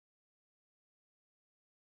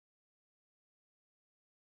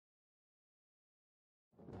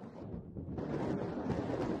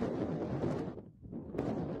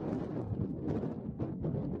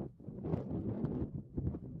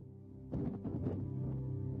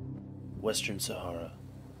Western Sahara,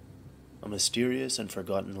 a mysterious and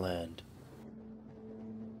forgotten land.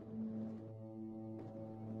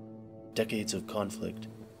 Decades of conflict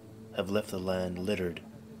have left the land littered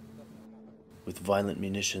with violent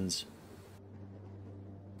munitions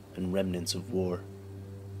and remnants of war.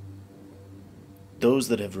 Those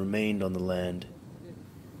that have remained on the land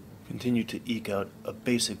continue to eke out a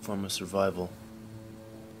basic form of survival.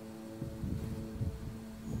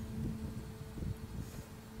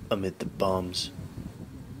 Amid the bombs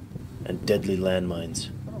and deadly landmines.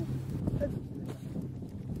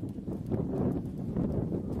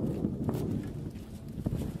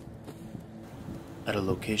 At a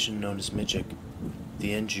location known as Mijik, the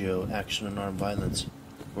NGO Action on Armed Violence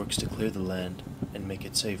works to clear the land and make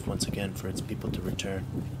it safe once again for its people to return.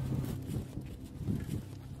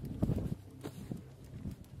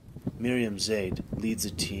 Mariam Zaid leads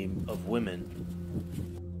a team of women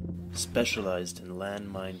specialized in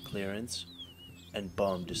landmine clearance and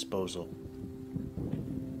bomb disposal.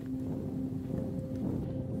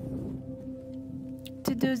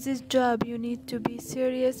 To do this job, you need to be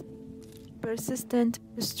serious, persistent,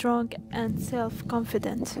 strong, and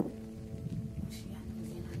self-confident.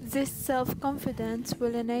 This self-confidence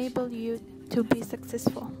will enable you to be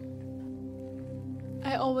successful.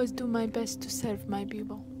 I always do my best to serve my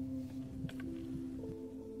people.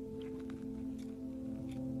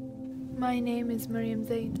 My name is Mariam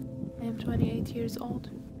Zaid. I am 28 years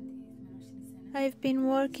old. I've been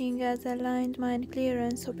working as a landmine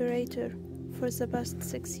clearance operator for the past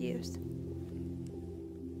 6 years.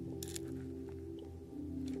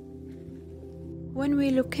 When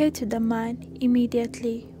we located the mine,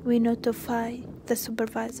 immediately we notify the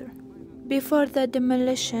supervisor. Before the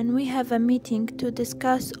demolition, we have a meeting to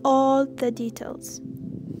discuss all the details.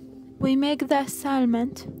 We make the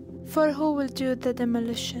assignment for who will do the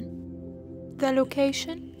demolition, the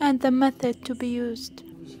location, and the method to be used.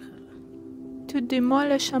 To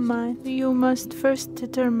demolish a mine, you must first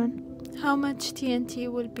determine how much TNT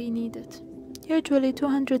will be needed. Usually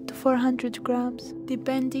 200 to 400 grams,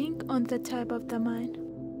 depending on the type of the mine.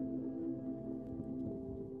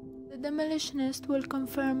 The demolitionist will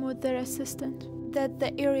confirm with their assistant that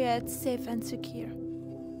the area is safe and secure.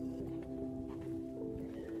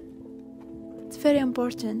 It's very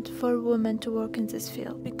important for women to work in this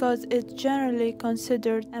field because it's generally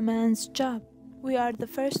considered a man's job. We are the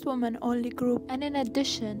first women-only group, and in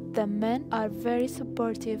addition, the men are very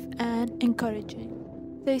supportive and encouraging.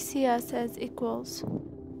 They see us as equals.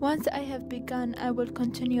 Once I have begun, I will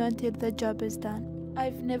continue until the job is done.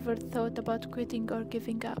 I've never thought about quitting or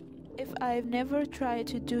giving up. If I've never tried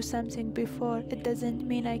to do something before, it doesn't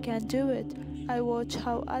mean I can't do it. I watch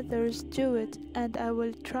how others do it, and I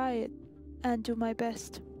will try it and do my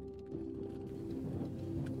best.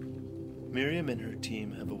 Mariam and her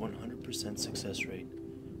team have a 100% success rate,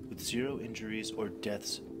 with 0 injuries or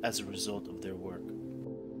deaths as a result of their work.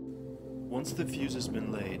 Once the fuse has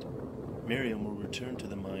been laid, Mariam will return to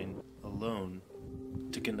the mine alone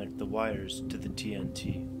to connect the wires to the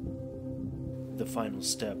TNT, the final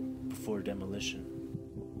step before demolition.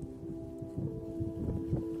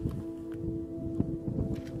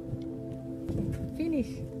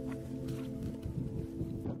 Finish.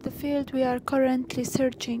 The field we are currently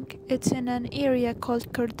searching, it's in an area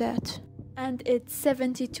called Kurdat, and it's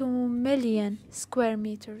 72 million square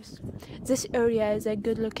meters. This area is a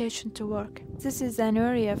good location to work. This is an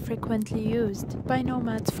area frequently used by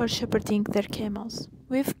nomads for shepherding their camels.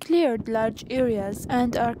 We've cleared large areas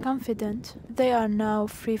and are confident they are now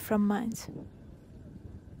free from mines.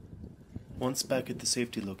 Once back at the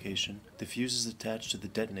safety location, the fuse is attached to the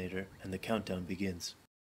detonator and the countdown begins.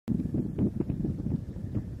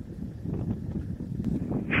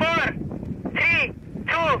 4, 3,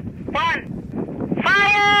 2, 1,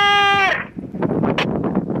 fire!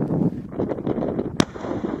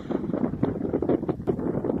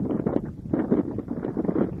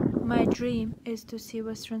 My dream is to see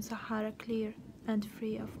Western Sahara clear and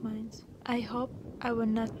free of mines. I hope I will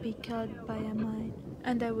not be killed by a mine,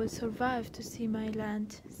 and I will survive to see my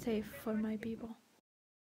land safe for my people.